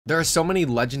There are so many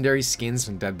legendary skins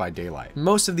in Dead by Daylight.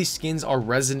 Most of these skins are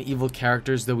Resident Evil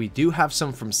characters, though we do have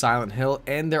some from Silent Hill,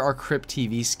 and there are Crypt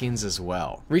TV skins as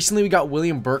well. Recently we got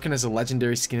William Birkin as a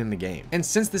legendary skin in the game, and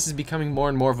since this is becoming more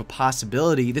and more of a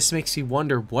possibility, this makes me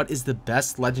wonder what is the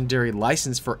best legendary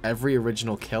license for every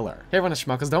original killer. Hey everyone, it's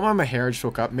Schmuckles. Don't mind my hair, I just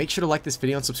woke up. Make sure to like this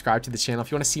video and subscribe to the channel if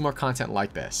you want to see more content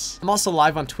like this. I'm also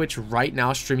live on Twitch right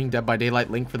now streaming Dead by Daylight,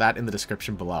 link for that in the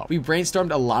description below. We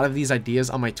brainstormed a lot of these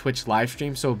ideas on my Twitch live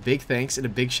stream, so a big thanks and a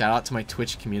big shout out to my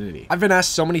Twitch community. I've been asked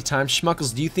so many times,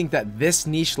 Schmuckles, do you think that this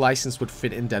niche license would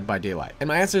fit in Dead by Daylight? And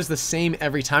my answer is the same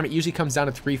every time. It usually comes down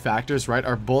to three factors, right?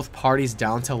 Are both parties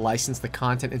down to license the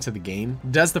content into the game?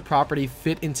 Does the property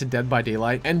fit into Dead by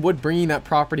Daylight? And would bringing that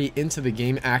property into the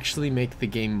game actually make the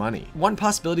game money? One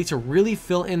possibility to really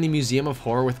fill in the Museum of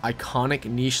Horror with iconic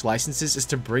niche licenses is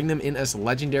to bring them in as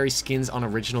legendary skins on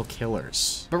original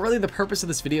killers. But really the purpose of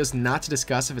this video is not to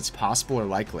discuss if it's possible or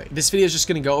likely. This video is just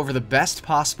going to go over the best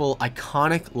possible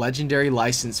iconic legendary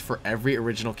license for every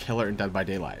original killer in Dead by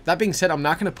Daylight. That being said, I'm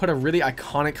not going to put a really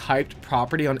iconic hyped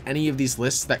property on any of these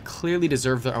lists that clearly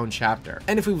deserve their own chapter.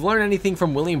 And if we've learned anything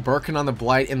from William Birkin on the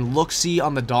Blight and Look-See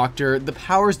on the Doctor, the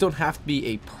powers don't have to be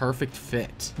a perfect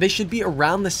fit. They should be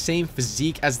around the same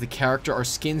physique as the character or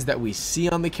skins that we see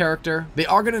on the character. They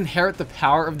are going to inherit the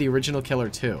power of the original killer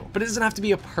too, but it doesn't have to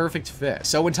be a perfect fit.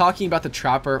 So when talking about the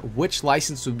Trapper, which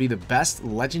license would be the best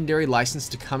legendary license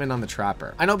to come in on the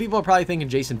Trapper? I know people are probably thinking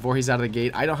Jason Voorhees out of the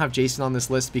gate. I don't have Jason on this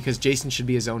list because Jason should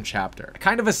be his own chapter.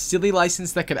 Kind of a silly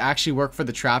license that could actually work for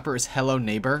the Trapper is Hello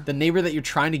Neighbor. The neighbor that you're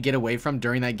trying to get away from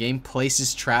during that game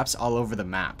places traps all over the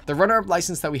map. The runner-up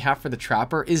license that we have for the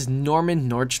Trapper is Norman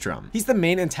Nordstrom. He's the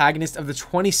main antagonist of the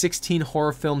 2016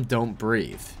 horror film Don't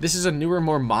Breathe. This is a newer,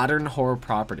 more modern horror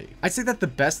property. I'd say that the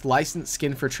best licensed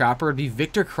skin for Trapper would be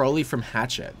Victor Crowley from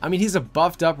Hatchet. I mean, he's a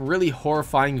buffed up, really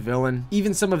horrifying villain.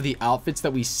 Even some of the outfits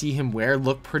that we see him wear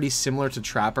look pretty similar to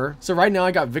Trapper. So right now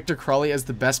I got Victor Crowley as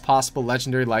the best possible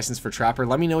legendary license for Trapper.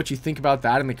 Let me know what you think about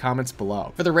that in the comments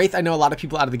below. For the Wraith, I know a lot of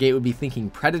people out of the gate would be thinking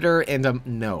Predator, and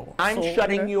no. I'm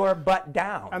shutting your butt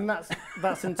down. And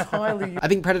that's entirely... I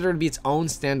think Predator would be its own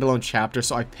standalone chapter,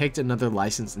 so I picked another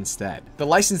license instead. The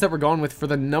license that we're going with for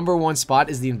the #1 spot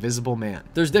is the Invisible Man.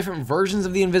 There's different versions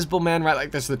of the Invisible Man, right?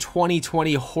 Like there's the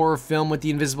 2020 horror film with the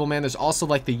Invisible Man. There's also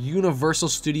like the Universal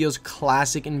Studios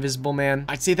classic Invisible Man.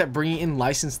 I'd say that bringing in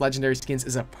licensed legendary skins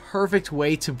is a perfect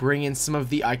way to bring in some of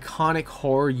the iconic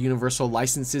horror Universal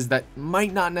licenses that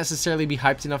might not necessarily be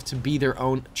hyped enough to be their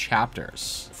own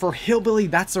chapters. For Hillbilly,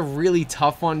 that's a really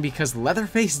tough one because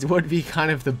Leatherface would be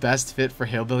kind of the best fit for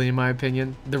Hillbilly in my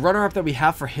opinion. The runner-up that we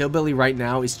have for Hillbilly right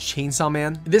now is Chainsaw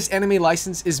Man. This anime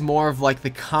license is more of like the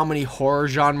comedy horror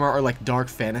genre or like dark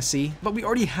fantasy, but we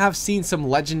already have seen some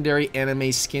legendary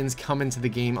anime skins come into the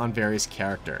game on various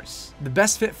characters. The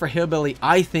best fit for Hillbilly,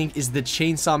 I think, is the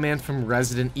Chainsaw Man from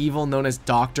Resident Evil known as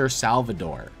Dr.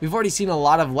 Salvador. We've already seen a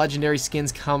lot of legendary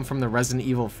skins come from the Resident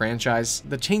Evil franchise.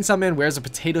 The Chainsaw Man wears a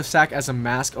potato sack as a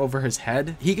mask over his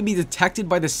head. He can be detected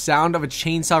by the sound of a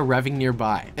chainsaw revving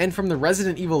nearby. And from the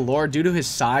Resident Evil lore, due to his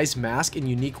size, mask, and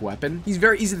unique weapon, he's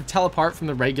very easy to tell apart from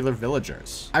the regular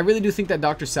villagers. I really do think that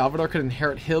Dr. Salvador could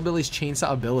inherit Hillbilly's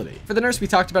chainsaw ability. For the nurse, we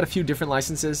talked about a few different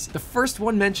licenses. The first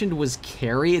one mentioned was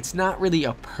Carrie. It's not really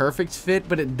a perfect fit,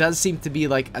 but it does seem to be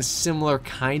like a similar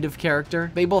kind of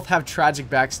character. They both have tragic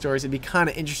backstories. It'd be kind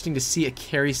of interesting to see a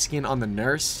Carrie skin on the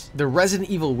nurse. The Resident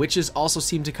Evil witches also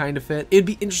seem to kind of fit. It'd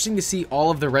be interesting to see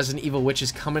all of the Resident Evil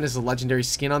witches come in as a legendary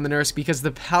skin on the nurse because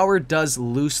the power does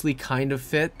loosely kind of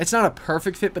fit. It's not a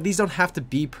perfect fit, but these don't have to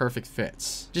be perfect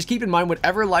fits. Just keep in mind,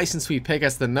 whatever license we pick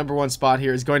as the #1 spot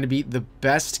here is going to be the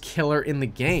best killer in the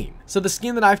game. So the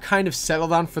skin that I've kind of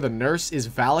settled on for the nurse is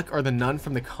Valak, or the nun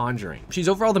from The Conjuring. She's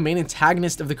overall the main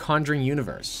antagonist of the Conjuring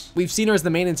universe. We've seen her as the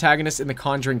main antagonist in The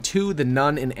Conjuring 2, The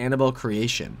Nun, and Annabelle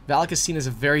Creation. Valak is seen as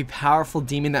a very powerful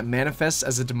demon that manifests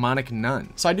as a demonic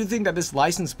nun. So I do think that this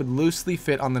license would loosely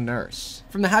fit on the nurse.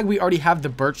 From the Hag, we already have the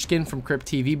Birch skin from Crypt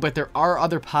TV, but there are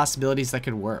other possibilities that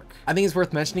could work. I think it's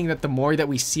worth mentioning that the Mori that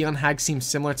we see on Hag seems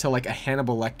similar to like a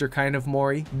Hannibal Lecter kind of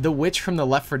Mori. The Witch from the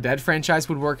Left 4 Dead franchise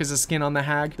would work as a skin on the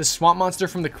Hag. The Swamp Monster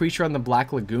from the Creature on the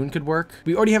Black Lagoon could work.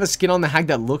 We already have a skin on the Hag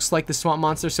that looks like the Swamp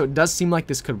Monster, so it does seem like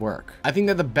this could work. I think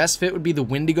that the best fit would be the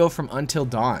Wendigo from Until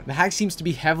Dawn. The Hag seems to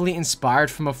be heavily inspired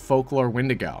from a folklore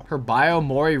Wendigo. Her bio,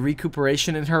 Mori,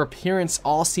 recuperation, and her appearance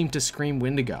all seem to scream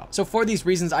Wendigo. So for these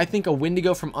reasons, I think a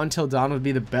Wendigo from Until Dawn would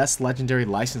be the best legendary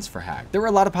license for Hag. There were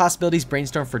a lot of possibilities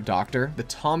brainstormed for Doctor. The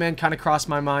Tall Man kind of crossed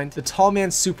my mind. The Tall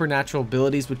Man's supernatural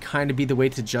abilities would kind of be the way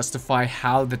to justify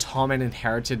how the Tall Man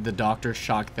inherited the Doctor's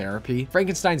shock therapy.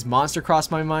 Frankenstein's monster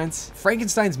crossed my mind.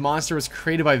 Frankenstein's monster was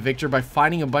created by Victor by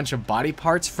finding a bunch of body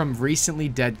parts from recently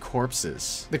dead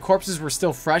corpses. The corpses were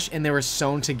still fresh and they were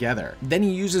sewn together. Then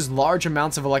he uses large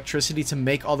amounts of electricity to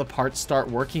make all the parts start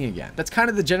working again. That's kind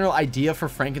of the general idea for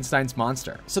Frankenstein's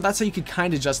monster. So that's how you could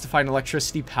kind of justify an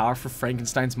electricity power for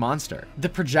Frankenstein's monster. The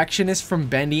projectionist from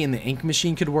Bendy and the Ink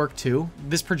Machine could work too.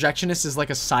 This projectionist is like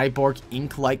a cyborg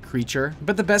ink-like creature,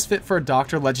 but the best fit for a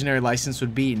Doctor Legendary license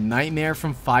would be Nightmare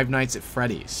from Five Nights at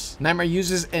Freddy's. Nightmare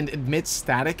uses and emits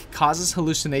static, causes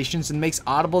hallucinations, and makes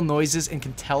audible noises and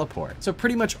can teleport. So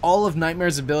pretty much all of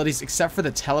Nightmare's abilities except for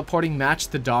the teleporting match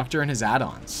the Doctor and his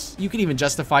add-ons. You can even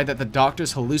justify that the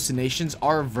Doctor's hallucinations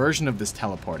are a version of this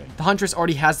teleporting. The Huntress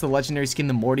already has the legendary skin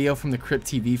the Mordio from the Crypt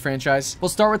TV franchise. We'll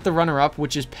start with the runner-up,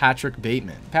 which is Patrick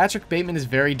Bateman. Patrick Bateman is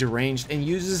very deranged and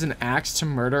uses an axe to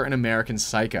murder an American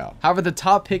Psycho. However, the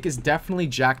top pick is definitely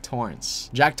Jack Torrance.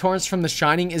 Jack Torrance from The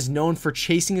Shining is known for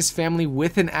chasing his family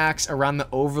with an axe around the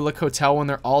Overlook Hotel when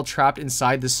they're all trapped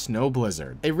inside the snow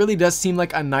blizzard. It really does seem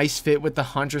like a nice fit with the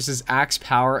Huntress's axe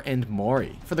power and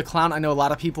Mori. For the clown, I know a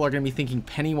lot of people are going to be thinking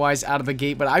Pennywise out of the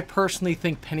gate, but I personally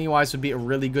think Pennywise would be a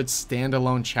really good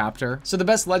standalone chapter. So the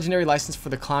best legendary license for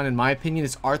the clown, in my opinion,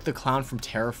 is Art the Clown from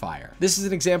Terrifier. This is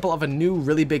an example of a new,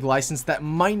 really big license that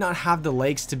might not have the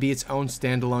legs to be its own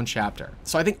standalone chapter.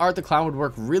 So I think Art the Clown would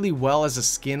work really well as a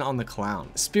skin on the clown.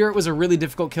 Spirit was a really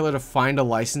difficult killer to find a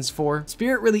license for.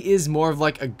 Spirit really is more of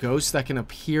like a ghost that can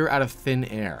appear out of thin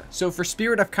air. So for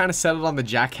Spirit, I've kind of settled on the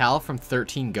Jackal from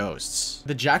 13 Ghosts.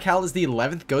 The Jackal is the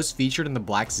 11th ghost featured in the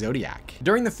Black Zodiac.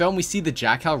 During the film, we see the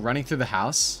Jackal running through the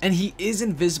house, and he is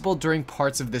invisible during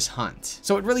parts of this hunt.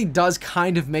 So it really does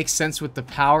kind of make sense with the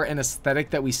power and aesthetic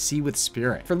that we see with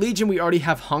Spirit. For Legion, we already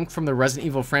have Hunk from the Resident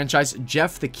Evil franchise.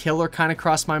 Jeff the Killer kind of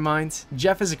crossed my mind.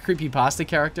 Jeff is a creepypasta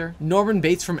character. Norman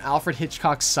Bates from Alfred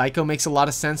Hitchcock's Psycho makes a lot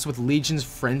of sense with Legion's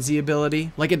Frenzy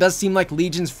ability. Like, it does seem like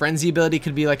Legion's Frenzy ability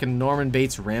could be like a Norman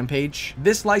Bates Rampage.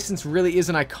 This license really is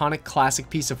an iconic classic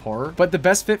piece of horror, but the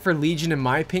best fit for Legion, in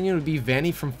my opinion, would be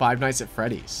Vanny from Five Nights at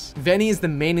Freddy's. Vanny is the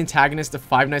main antagonist of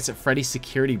Five Nights at Freddy's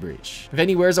Security Breach.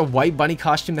 Vanny wears a white bunny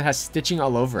costume that has stitching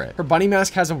all over it. Her bunny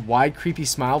mask has a wide, creepy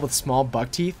smile with small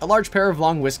buck teeth, a large pair of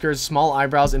long whiskers, small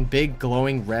eyebrows, and big,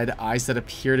 glowing red eyes that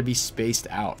appear to be spaced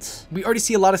out. We already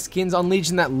see a lot of skins on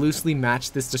Legion that loosely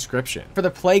match this description. For the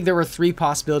Plague, there were 3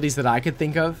 possibilities that I could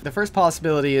think of. The first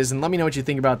possibility is, and let me know what you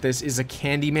think about this, is a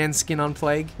Candyman skin on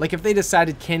Plague. Like, if they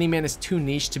decided Candyman is too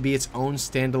niche to be its own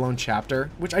standalone chapter,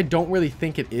 which I don't really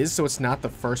think it is, so it's not the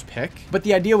first pick. But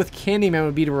the idea with Candyman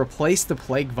would be to replace the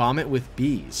Plague vomit with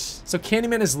bees. So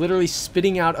Candyman is literally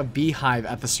spitting out a beehive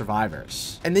at the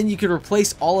survivors. And then you could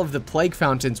replace all of the Plague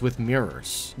fountains with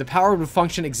mirrors. The power would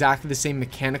function exactly the same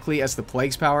mechanically as the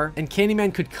Plague's power, and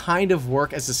Candyman could kind of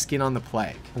work as a skin on the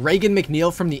Plague. Reagan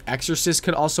McNeil from The Exorcist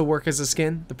could also work as a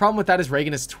skin. The problem with that is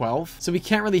Reagan is 12, so we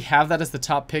can't really have that as the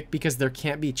top pick because there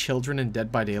can't be children in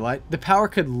Dead by Daylight. The power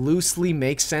could loosely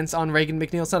make sense on Reagan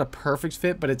McNeil. It's not a perfect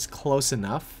fit, but it's close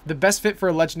enough. The best fit for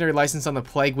a legendary license on the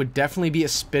Plague would definitely be a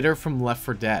Spitter from Left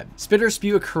 4 Dead. Spitters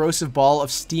spew a corrosive ball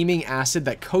of steaming acid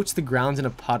that coats the ground in a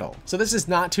puddle. So this is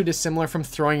not too dissimilar from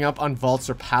throwing up on vaults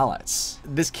or pallets.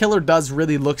 This killer does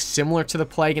really look similar to the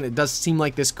Plague, and it does seem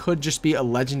like this could just be a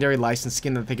legendary license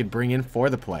skin that they could bring in for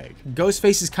the Plague.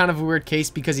 Ghostface is kind of a weird case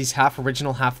because he's half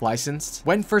original, half licensed.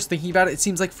 When first thinking about it, it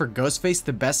seems like for Ghostface,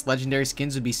 the best legendary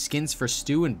skins would be skins for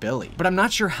Stu and Billy. But I'm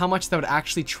not sure how much that would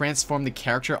actually transform the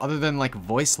character other than like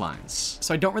voice lines.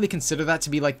 So I don't really consider that to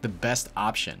be like the best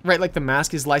option. Right, like the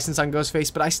mask is licensed on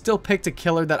Ghostface, but I still picked a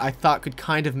killer that I thought could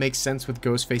kind of make sense with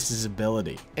Ghostface's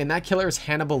ability. And that killer is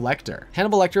Hannibal Lecter.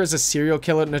 Hannibal Lecter is a serial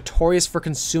killer notorious for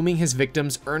consuming his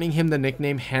victims, earning him the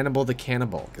nickname Hannibal the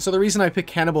Cannibal. So the reason I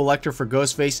picked Hannibal Lecter for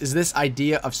Ghostface is this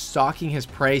idea of stalking his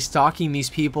prey, stalking these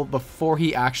people before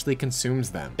he actually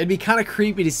consumes them. It'd be kind of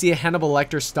creepy to see a Hannibal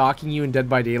Lecter stalking you in Dead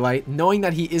by Daylight, knowing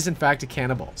that he is in fact a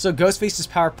cannibal. So Ghostface's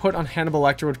power put on Hannibal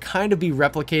Lecter would kind of be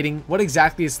replicating what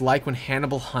exactly it's like when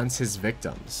Hannibal hunts his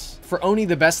victims. For Oni,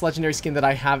 the best legendary skin that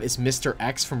I have is Mr.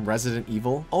 X from Resident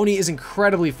Evil. Oni is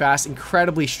incredibly fast,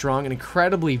 incredibly strong, and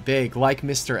incredibly big like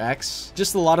Mr. X.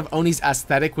 Just a lot of Oni's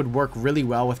aesthetic would work really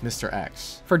well with Mr.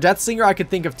 X. For Deathslinger, I could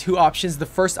think of 2 options. The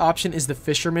first option is the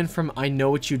Fisherman from I Know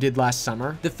What You Did Last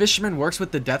Summer. The Fisherman works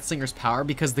with the Deathslinger's power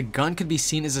because the gun could be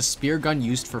seen as a spear gun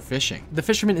used for fishing. The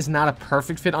Fisherman is not a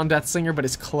perfect fit on Deathslinger, but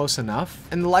it's close enough.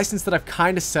 And the license that I've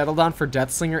kind of settled on for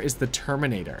Deathslinger is the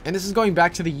Terminator. And this is going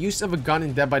back to the use of a gun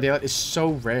in Dead by Daylight Charlotte is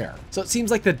so rare. So it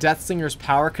seems like the Deathslinger's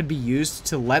power could be used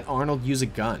to let Arnold use a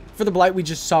gun. For the Blight, we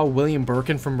just saw William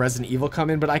Birkin from Resident Evil come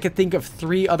in, but I could think of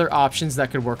 3 other options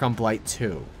that could work on Blight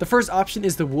too. The first option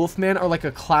is the Wolfman, or like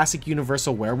a classic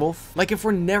universal werewolf. Like if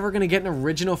we're never gonna get an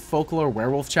original folklore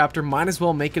werewolf chapter, might as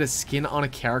well make it a skin on a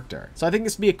character. So I think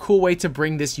this would be a cool way to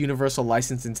bring this universal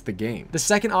license into the game. The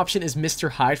second option is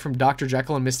Mr. Hyde from Dr.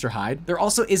 Jekyll and Mr. Hyde. There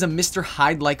also is a Mr.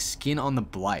 Hyde-like skin on the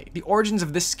Blight. The origins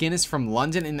of this skin is from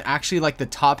London, and actually like the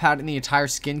top hat and the entire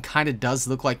skin kind of does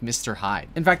look like Mr. Hyde.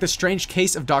 In fact, The Strange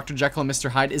Case of Dr. Jekyll and Mr.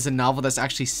 Hyde is a novel that's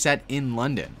actually set in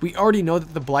London. We already know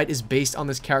that the Blight is based on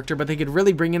this character, but they could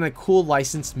really bring in a cool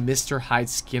licensed Mr. Hyde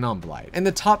skin on Blight. And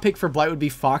the top pick for Blight would be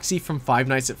Foxy from Five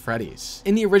Nights at Freddy's.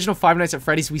 In the original Five Nights at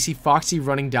Freddy's, we see Foxy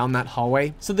running down that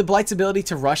hallway. So the Blight's ability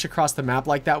to rush across the map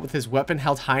like that with his weapon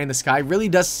held high in the sky really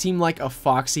does seem like a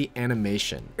Foxy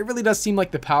animation. It really does seem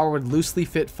like the power would loosely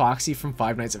fit Foxy from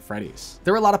Five Nights at Freddy's.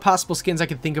 There are a lot of possible skins I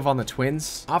could think of on the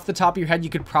twins. Off the top of your head, you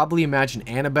could probably imagine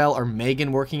Annabelle or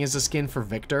Megan working as a skin for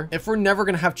Victor. If we're never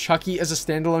going to have Chucky as a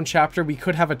standalone chapter, we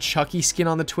could have a Chucky skin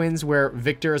on the twins where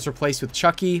Victor is replaced with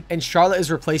Chucky and Charlotte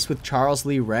is replaced with Charles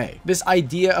Lee Ray. This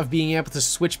idea of being able to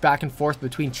switch back and forth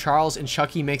between Charles and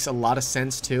Chucky makes a lot of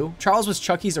sense too. Charles was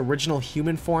Chucky's original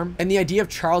human form, and the idea of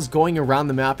Charles going around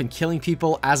the map and killing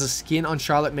people as a skin on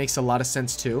Charlotte makes a lot of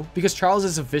sense too, because Charles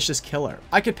is a vicious killer.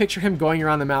 I could picture him going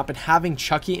around the map and having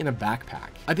Chucky in a backpack.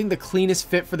 I think the cleanest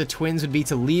fit for the twins would be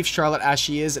to leave Charlotte as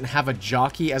she is and have a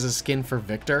Jockey as a skin for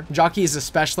Victor. Jockey is a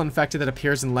special infected that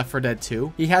appears in Left 4 Dead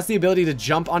 2. He has the ability to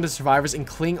jump onto survivors and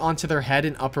cling onto their head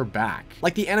and upper back.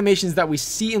 Like the animations that we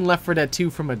see in Left 4 Dead 2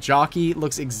 from a Jockey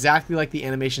looks exactly like the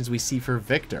animations we see for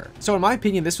Victor. So in my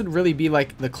opinion, this would really be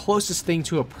like the closest thing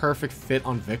to a perfect fit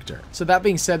on Victor. So that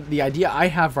being said, the idea I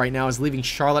have right now is leaving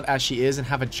Charlotte as she is and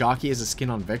have a Jockey as a skin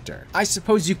on Victor. I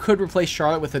suppose you could replace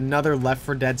Charlotte with another Left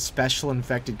 4 Dead special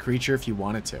infected creature if you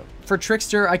wanted to. For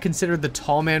Trickster, I consider the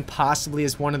Tall Man possibly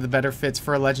as one of the better fits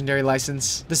for a legendary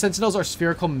license. The Sentinels are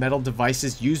spherical metal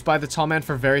devices used by the Tall Man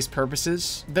for various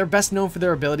purposes. They're best known for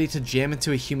their ability to jam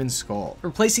into a human skull.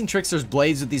 Replacing Trickster's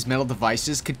blades with these metal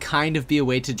devices could kind of be a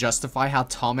way to justify how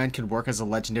Tall Man could work as a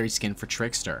legendary skin for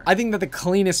Trickster. I think that the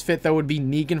cleanest fit though would be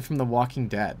Negan from The Walking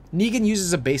Dead. Negan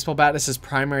uses a baseball bat as his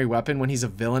primary weapon when he's a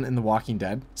villain in The Walking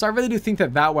Dead, so I really do think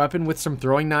that that weapon with some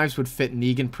throwing knives would fit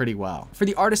Negan pretty well. For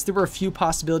the artist, there were a few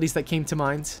possibilities that came to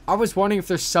mind. I was wondering if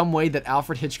there's some way that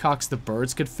Alfred Hitchcock's The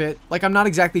Birds could fit. Like, I'm not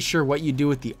exactly sure what you do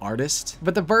with the artist,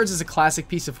 but The Birds is a classic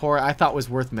piece of horror I thought was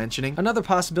worth mentioning. Another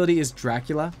possibility is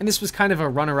Dracula, and this was kind of a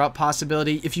runner-up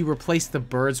possibility if you replace the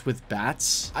birds with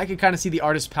bats. I could kind of see the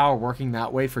artist's power working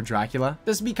that way for Dracula.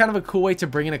 This would be kind of a cool way to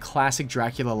bring in a classic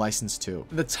Dracula license too.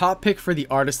 The top pick for the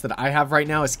artist that I have right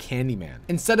now is Candyman.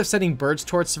 Instead of sending birds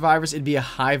towards survivors, it'd be a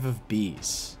hive of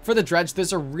bees. For the Dredge,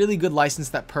 there's a really good license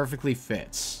that perfectly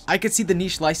fits. I could see the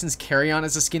niche license Carrion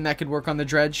as a skin that could work on the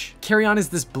Dredge. Carrion is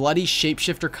this bloody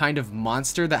shapeshifter kind of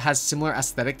monster that has similar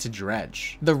aesthetic to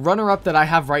Dredge. The runner-up that I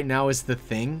have right now is The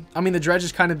Thing. I mean, the Dredge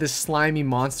is kind of this slimy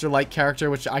monster-like character,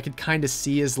 which I could kind of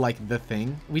see as like The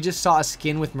Thing. We just saw a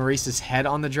skin with Maurice's head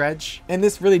on the Dredge, and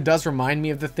this really does remind me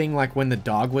of The Thing, like when the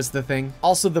dog was The Thing.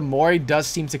 Also, the Mori does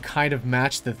seem to kind of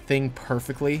match The Thing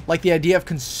perfectly. Like the idea of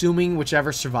consuming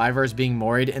whichever survivor is being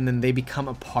moried and then they become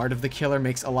a part of the killer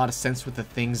makes a lot of sense with the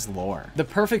Thing's lore. The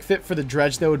perfect fit for the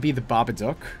Dredge though would be the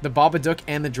Babadook. The Babadook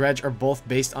and the Dredge are both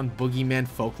based on boogeyman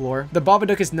folklore. The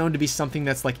Babadook is known to be something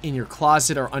that's like in your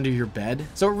closet or under your bed,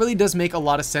 so it really does make a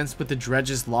lot of sense with the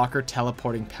Dredge's locker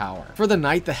teleporting power. For the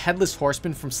Knight, the Headless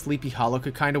Horseman from Sleepy Hollow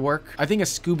could kind of work. I think a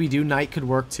Scooby-Doo Knight could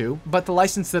work too, but the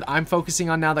license that I'm focusing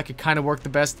on now that could kind of work the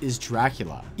best is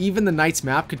Dracula. Even the Knight's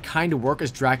map could kind of work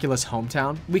as Dracula's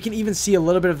hometown. We can even see a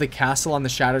little bit of the castle on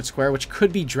the Shattered Square, which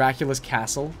could be Dracula's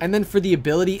castle. And then for the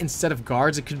ability, instead of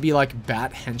guards, it could be like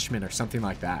bat henchmen or something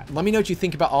like that. Let me know what you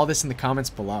think about all this in the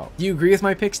comments below. Do you agree with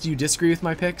my picks? Do you disagree with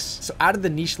my picks? So out of the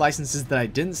niche licenses that I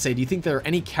didn't say, do you think there are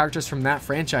any characters from that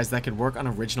franchise that could work on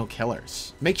original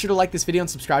killers? Make sure to like this video and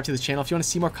subscribe to the channel if you want to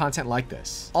see more content like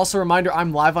this. Also, a reminder,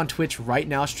 I'm live on Twitch right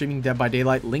now streaming Dead by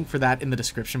Daylight. Link for that in the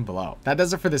description below. That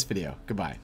does it for this video. Goodbye.